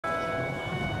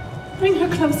Bring her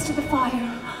close to the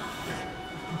fire.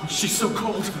 She's so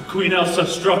cold. Queen Elsa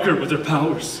struck her with her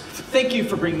powers. Thank you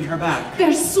for bringing her back.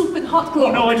 There's soup and hot glue.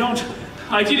 Oh, no, I don't.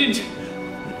 I didn't.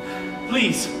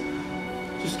 Please,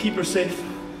 just keep her safe.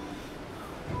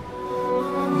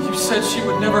 You said she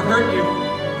would never hurt you.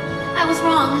 I was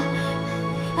wrong.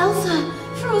 Elsa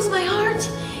froze my heart,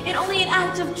 and only an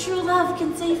act of true love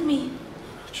can save me.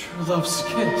 True love's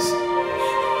kiss. Yes!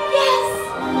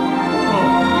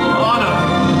 Oh, Anna!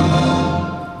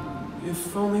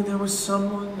 If only there was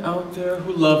someone out there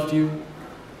who loved you.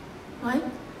 What?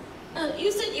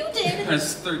 You said you did.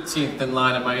 As 13th in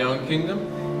line of my own kingdom,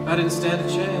 I didn't stand a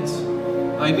chance.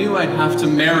 I knew I'd have to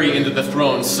marry into the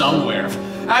throne somewhere.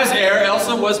 As heir,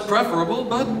 Elsa was preferable,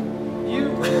 but you...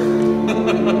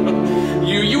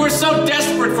 you were so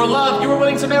desperate for love, you were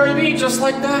willing to marry me just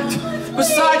like that.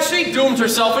 Besides, she doomed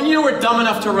herself, and you were dumb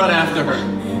enough to run after her.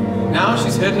 Now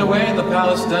she's hidden away in the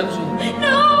palace dungeon.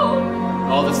 No!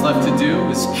 All that's left to do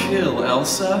is kill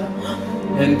Elsa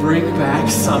and bring back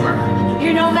summer.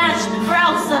 You're no match for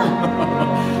Elsa.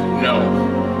 No,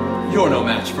 you're no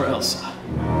match for Elsa.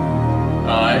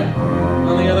 I,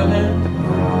 on the other hand,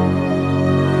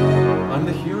 I'm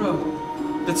the hero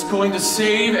that's going to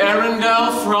save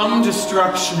Arendelle from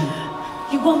destruction.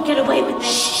 You won't get away with this.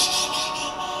 Shh.